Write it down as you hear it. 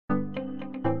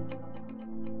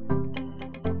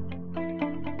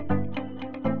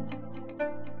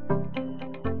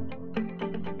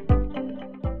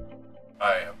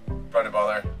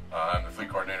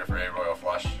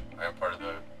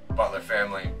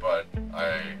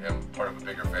I am part of a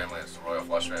bigger family. It's the Royal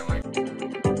Flush family.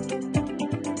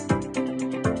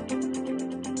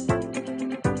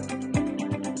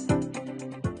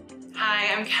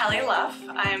 Hi, I'm Kelly Luff.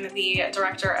 I'm the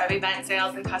Director of Event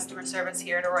Sales and Customer Service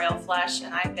here at Royal Flush,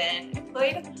 and I've been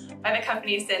employed by the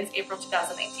company since April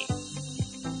 2019.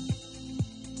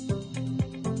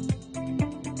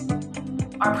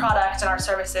 Our product and our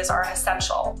services are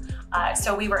essential.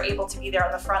 So we were able to be there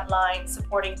on the front line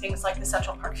supporting things like the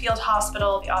Central Park Field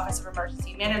Hospital, the Office of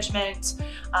Emergency Management.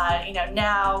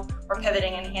 Now we're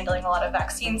pivoting and handling a lot of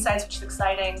vaccine sites, which is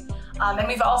exciting. And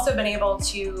we've also been able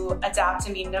to adapt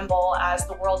and be nimble as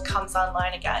the world comes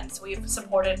online again. So we've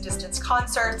supported distance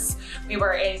concerts. We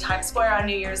were in Times Square on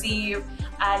New Year's Eve,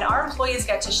 and our employees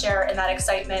get to share in that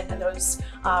excitement and those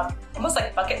almost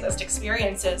like bucket list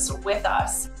experiences with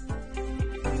us.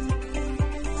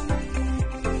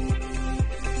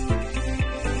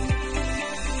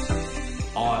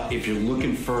 If you're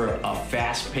looking for a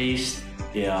fast-paced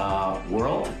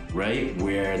world, right,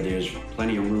 where there's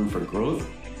plenty of room for growth,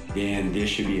 then this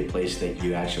should be a place that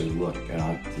you actually look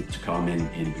to come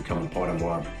and become a part of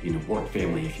our work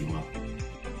family, if you will.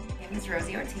 My name is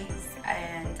Rosie Ortiz,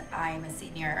 and I'm a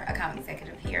senior account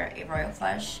executive here at Royal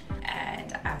Flush.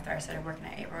 And after I started working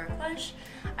at Royal Flush,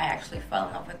 I actually fell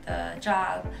in love with the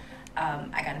job.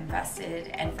 I got invested,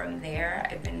 and from there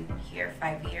I've been here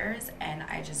 5 years, and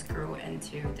I just grew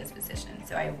into this position.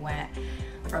 So I went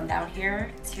from down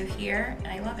here to here, and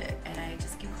I love it, and I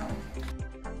just keep growing.